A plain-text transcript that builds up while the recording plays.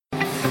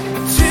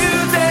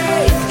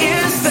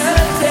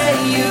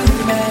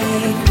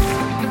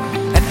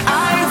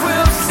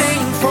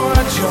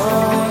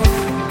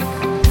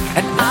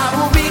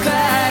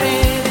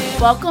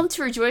Welcome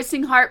to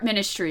Rejoicing Heart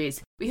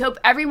Ministries. We hope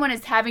everyone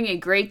is having a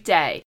great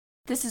day.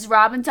 This is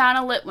Rob and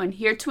Donna Litwin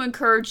here to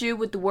encourage you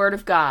with the Word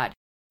of God.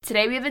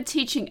 Today we have a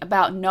teaching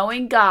about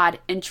knowing God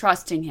and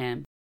trusting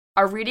Him.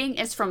 Our reading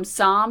is from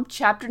Psalm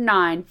chapter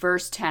 9,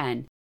 verse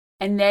 10.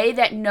 And they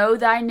that know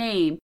thy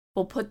name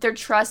will put their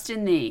trust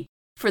in thee.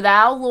 For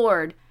thou,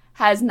 Lord,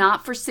 hast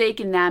not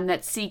forsaken them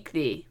that seek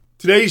thee.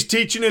 Today's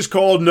teaching is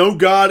called Know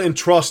God and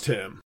Trust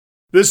Him.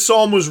 This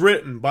psalm was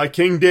written by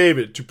King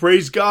David to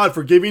praise God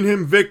for giving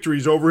him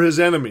victories over his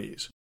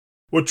enemies.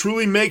 What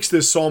truly makes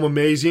this psalm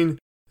amazing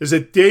is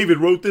that David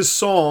wrote this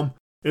psalm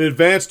in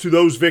advance to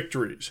those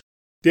victories.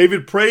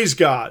 David praised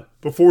God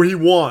before he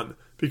won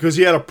because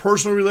he had a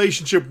personal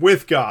relationship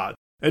with God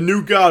and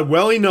knew God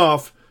well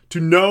enough to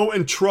know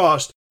and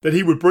trust that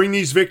he would bring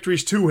these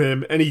victories to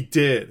him, and he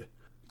did.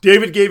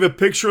 David gave a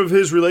picture of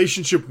his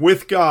relationship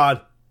with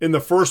God in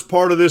the first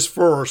part of this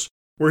verse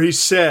where he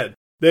said,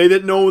 "They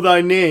that know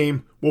thy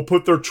name will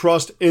put their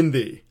trust in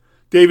thee."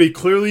 David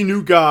clearly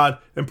knew God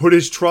and put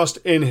his trust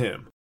in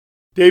him.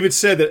 David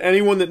said that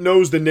anyone that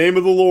knows the name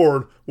of the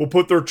Lord will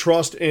put their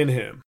trust in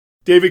him.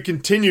 David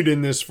continued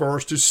in this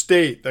verse to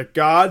state that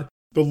God,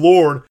 the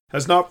Lord,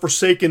 has not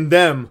forsaken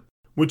them,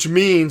 which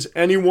means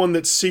anyone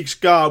that seeks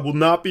God will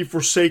not be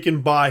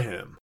forsaken by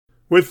him.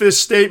 With this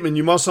statement,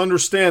 you must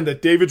understand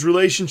that David's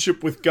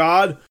relationship with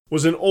God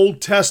was an Old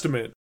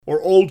Testament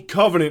or Old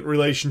Covenant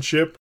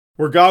relationship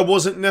where God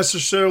wasn't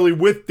necessarily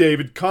with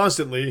David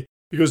constantly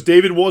because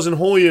David wasn't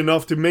holy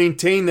enough to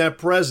maintain that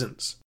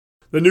presence.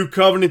 The new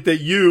covenant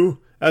that you,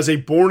 as a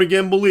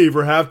born-again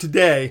believer, have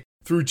today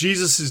through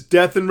Jesus'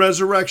 death and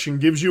resurrection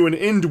gives you an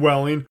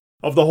indwelling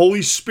of the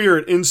Holy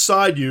Spirit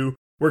inside you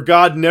where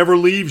God never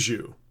leaves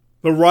you.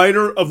 The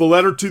writer of the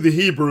letter to the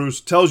Hebrews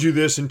tells you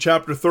this in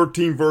chapter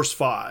 13, verse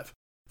 5.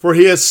 For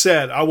he has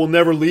said, "I will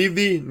never leave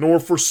thee nor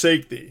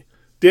forsake thee."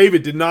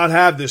 David did not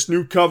have this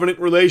new covenant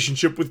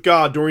relationship with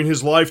God during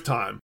his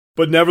lifetime,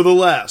 but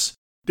nevertheless,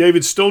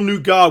 David still knew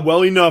God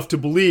well enough to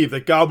believe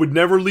that God would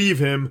never leave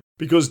him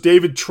because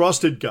David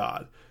trusted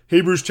God.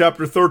 Hebrews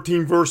chapter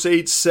 13 verse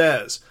 8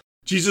 says,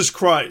 Jesus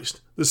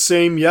Christ, the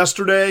same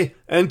yesterday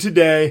and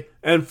today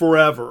and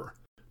forever.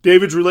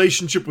 David's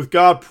relationship with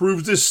God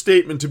proves this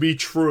statement to be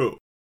true.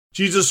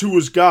 Jesus, who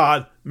was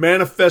God,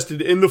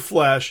 manifested in the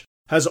flesh,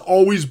 has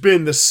always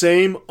been the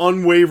same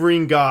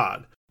unwavering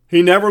God.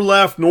 He never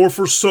left nor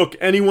forsook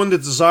anyone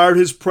that desired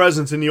his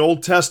presence in the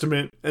Old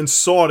Testament and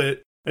sought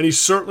it, and he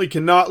certainly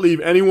cannot leave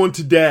anyone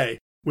today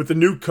with the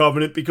new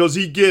covenant because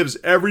he gives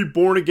every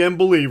born-again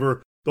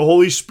believer the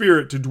Holy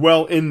Spirit to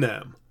dwell in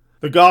them.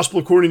 The Gospel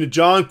according to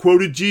John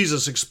quoted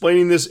Jesus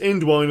explaining this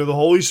indwelling of the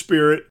Holy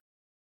Spirit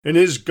in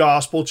his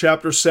Gospel,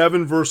 chapter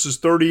 7, verses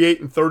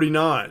 38 and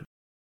 39.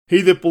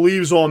 He that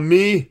believes on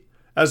me,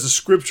 as the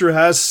Scripture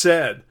has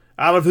said,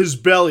 out of his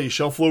belly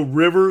shall flow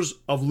rivers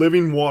of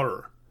living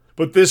water.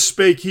 But this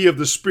spake he of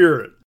the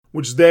Spirit,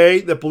 which they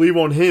that believe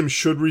on him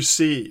should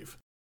receive.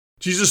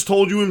 Jesus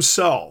told you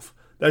himself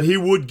that he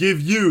would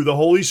give you the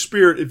Holy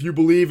Spirit if you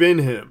believe in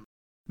him.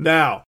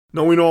 Now,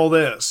 knowing all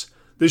this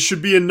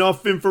should be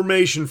enough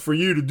information for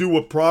you to do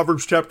what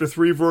Proverbs chapter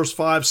 3 verse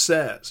 5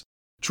 says.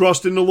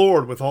 Trust in the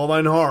Lord with all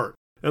thine heart,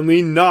 and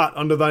lean not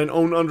unto thine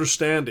own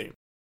understanding.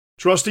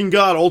 Trusting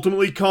God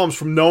ultimately comes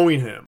from knowing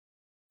him.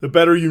 The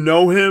better you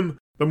know him,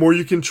 the more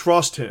you can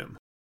trust him.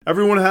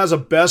 Everyone has a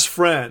best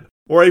friend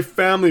or a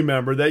family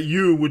member that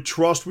you would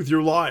trust with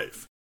your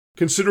life.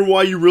 Consider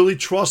why you really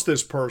trust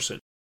this person.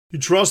 You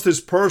trust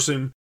this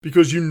person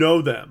because you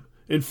know them.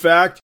 In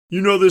fact,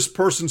 you know this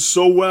person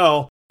so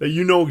well that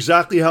you know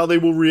exactly how they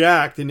will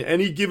react in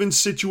any given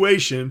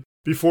situation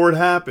before it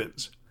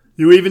happens.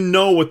 You even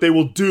know what they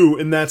will do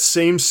in that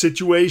same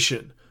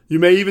situation. You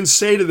may even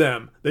say to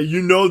them that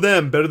you know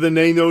them better than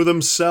they know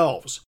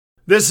themselves.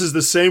 This is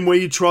the same way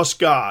you trust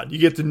God. You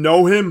get to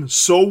know him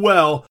so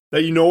well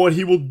that you know what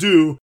he will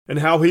do and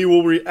how he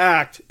will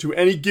react to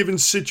any given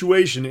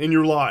situation in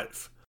your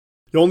life.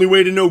 The only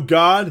way to know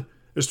God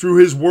is through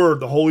his word,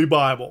 the Holy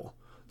Bible.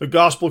 The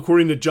Gospel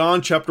according to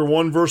John chapter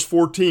 1 verse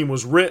 14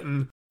 was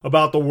written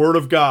about the Word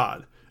of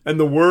God. And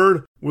the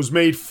Word was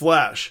made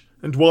flesh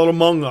and dwelt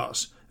among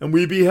us. And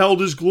we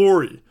beheld his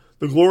glory,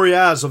 the glory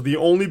as of the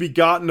only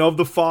begotten of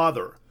the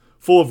Father,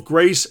 full of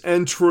grace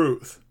and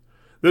truth.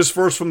 This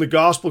verse from the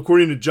Gospel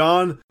according to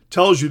John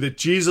tells you that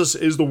Jesus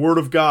is the Word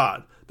of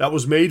God that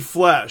was made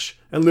flesh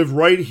and lived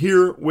right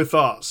here with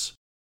us.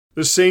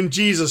 The same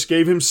Jesus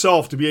gave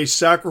himself to be a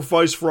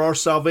sacrifice for our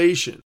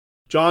salvation.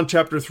 John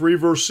chapter 3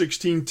 verse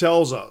 16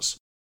 tells us,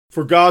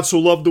 For God so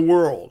loved the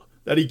world,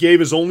 that he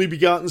gave his only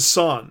begotten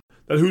Son,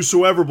 that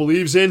whosoever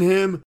believes in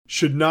him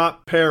should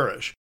not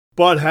perish,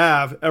 but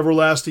have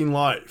everlasting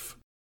life.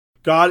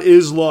 God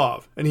is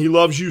love, and he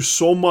loves you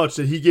so much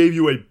that he gave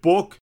you a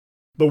book,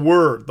 the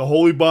Word, the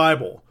Holy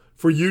Bible,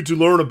 for you to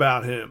learn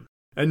about him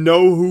and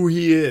know who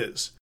he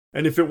is.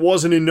 And if it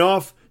wasn't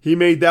enough, he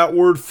made that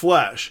Word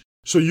flesh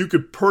so you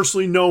could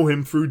personally know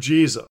him through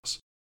Jesus.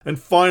 And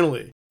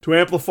finally, to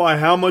amplify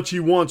how much he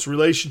wants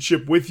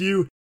relationship with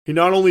you, he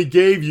not only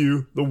gave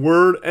you the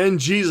Word and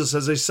Jesus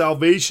as a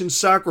salvation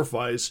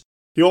sacrifice,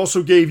 He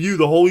also gave you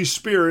the Holy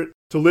Spirit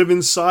to live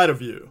inside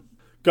of you.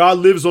 God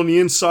lives on the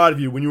inside of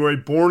you when you are a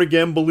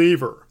born-again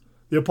believer.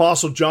 The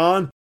Apostle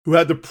John, who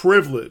had the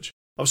privilege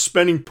of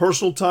spending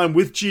personal time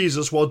with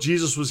Jesus while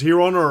Jesus was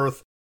here on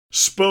earth,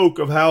 spoke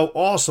of how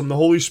awesome the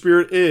Holy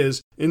Spirit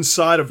is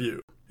inside of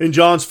you. In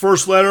John's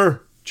first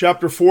letter,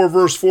 chapter 4,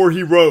 verse 4,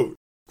 he wrote,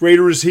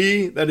 "Greater is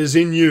he that is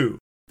in you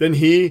than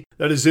he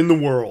that is in the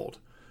world."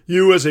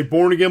 You, as a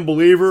born-again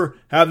believer,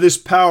 have this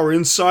power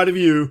inside of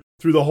you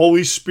through the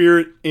Holy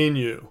Spirit in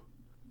you.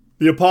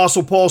 The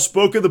Apostle Paul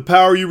spoke of the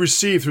power you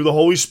receive through the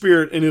Holy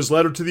Spirit in his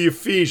letter to the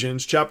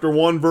Ephesians, chapter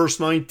 1, verse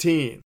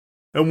 19.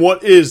 And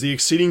what is the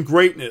exceeding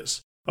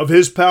greatness of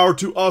his power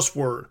to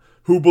usward,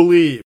 who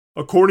believe,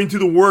 according to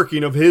the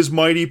working of his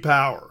mighty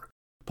power?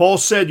 Paul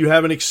said you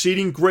have an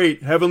exceeding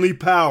great heavenly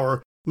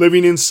power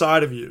living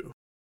inside of you.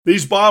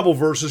 These Bible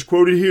verses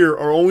quoted here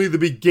are only the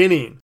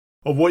beginning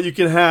of what you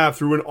can have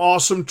through an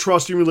awesome,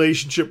 trusting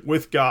relationship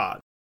with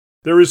God.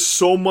 There is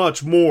so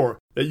much more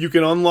that you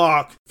can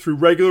unlock through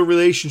regular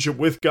relationship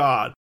with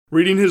God,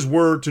 reading His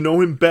Word to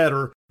know Him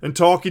better and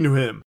talking to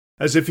Him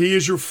as if He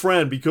is your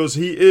friend, because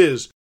He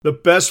is the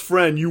best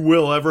friend you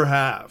will ever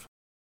have.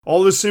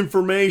 All this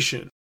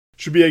information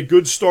should be a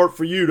good start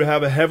for you to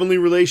have a heavenly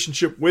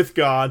relationship with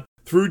God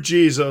through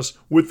Jesus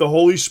with the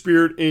Holy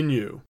Spirit in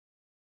you.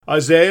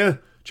 Isaiah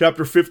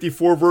chapter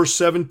 54 verse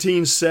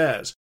 17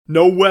 says,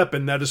 "No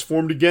weapon that is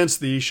formed against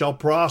thee shall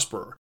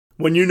prosper."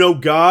 When you know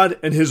God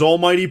and His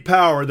almighty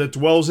power that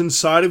dwells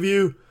inside of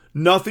you,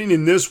 nothing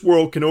in this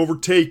world can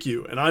overtake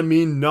you, and I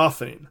mean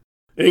nothing.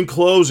 In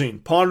closing,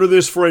 ponder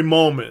this for a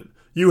moment.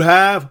 You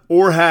have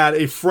or had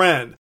a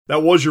friend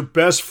that was your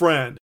best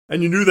friend,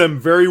 and you knew them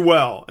very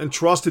well and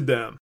trusted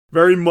them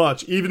very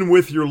much, even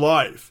with your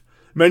life.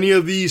 Many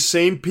of these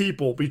same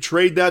people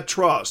betrayed that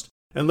trust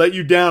and let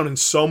you down in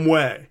some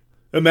way.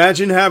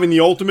 Imagine having the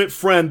ultimate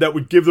friend that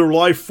would give their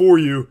life for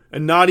you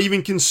and not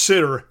even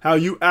consider how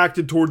you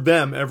acted toward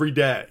them every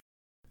day.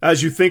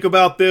 As you think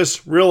about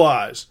this,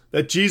 realize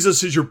that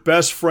Jesus is your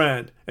best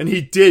friend, and He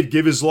did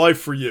give His life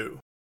for you.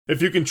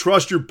 If you can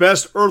trust your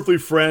best earthly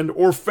friend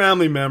or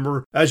family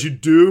member as you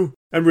do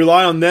and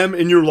rely on them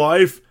in your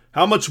life,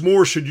 how much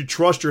more should you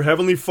trust your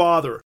Heavenly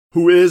Father,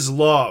 who is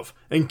love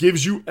and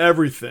gives you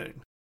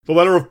everything? The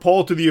letter of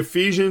Paul to the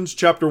Ephesians,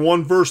 chapter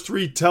 1, verse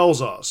 3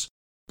 tells us,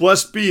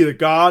 "Blessed be the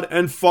God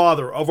and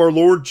Father of our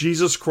Lord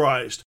Jesus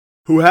Christ,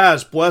 who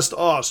has blessed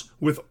us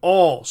with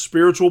all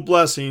spiritual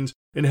blessings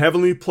in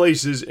heavenly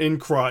places in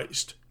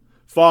Christ."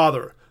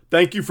 Father,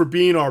 thank you for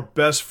being our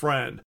best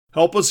friend.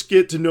 Help us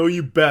get to know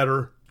you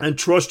better and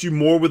trust you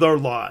more with our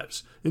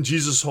lives. In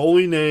Jesus'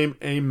 holy name,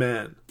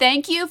 amen.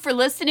 Thank you for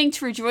listening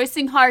to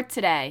Rejoicing Heart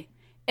today.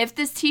 If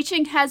this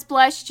teaching has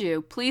blessed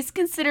you, please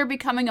consider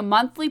becoming a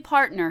monthly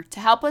partner to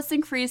help us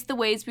increase the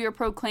ways we are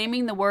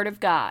proclaiming the Word of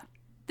God.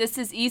 This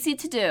is easy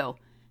to do.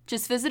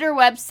 Just visit our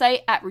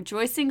website at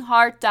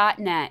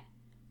rejoicingheart.net.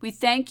 We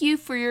thank you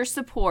for your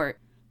support.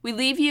 We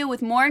leave you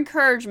with more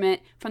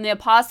encouragement from the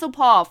Apostle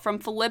Paul from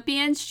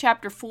Philippians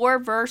chapter 4,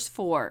 verse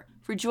 4.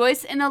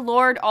 Rejoice in the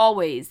Lord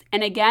always,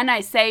 and again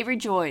I say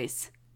rejoice.